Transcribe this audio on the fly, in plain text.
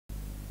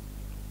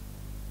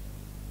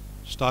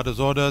Starters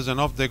orders, and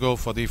off they go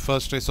for the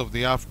first race of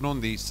the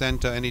afternoon, the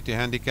Centre Anita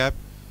Handicap.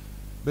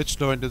 Bit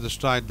slow into the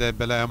stride there,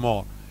 Bella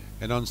Amor.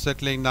 And on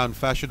settling down,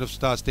 Fashion of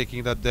Stars taking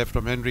it up there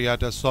from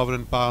Henrietta,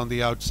 Sovereign Power on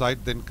the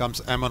outside. Then comes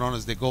Amaron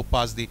as they go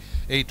past the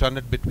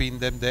 800. Between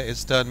them there is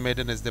Stern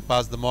Maiden as they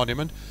pass the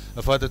monument.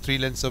 A further 3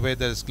 lengths away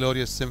there is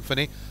Glorious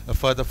Symphony. A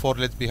further 4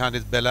 lengths behind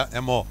is Bella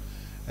Amor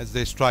as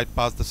they stride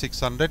past the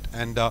 600.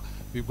 And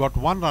we've got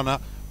one runner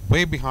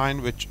way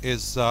behind, which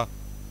is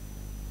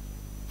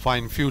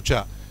Fine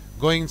Future.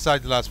 Going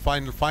inside the last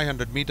final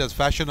 500 meters,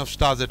 Fashion of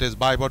Stars it is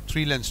by about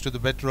 3 lengths to the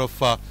better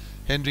of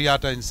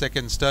Henrietta in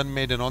second. Stern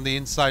Maiden on the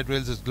inside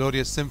rails is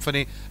Glorious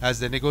Symphony as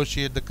they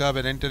negotiate the curve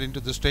and enter into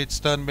the straight.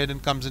 Stern Maiden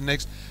comes in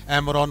next.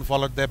 Amaron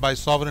followed there by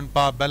Sovereign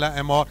Power, Bella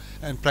Amor,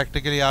 and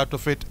practically out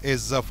of it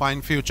is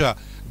Fine Future.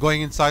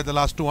 Going inside the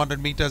last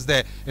 200 meters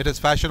there, it is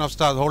Fashion of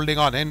Stars holding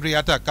on.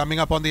 Henrietta coming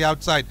up on the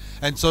outside,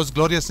 and so is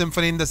Glorious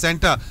Symphony in the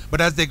center.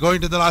 But as they go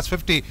into the last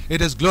 50,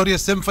 it is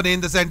Glorious Symphony in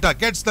the center.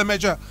 Gets the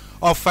measure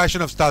of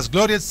Fashion of Stars.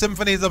 Glorious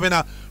Symphony is the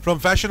winner from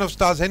Fashion of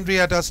Stars,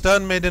 Henrietta,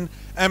 Stern Maiden,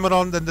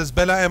 Amaron, then there's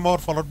Bella Amor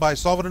followed by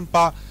Sovereign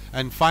Power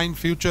and Fine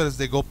Future as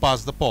they go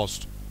past the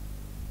post.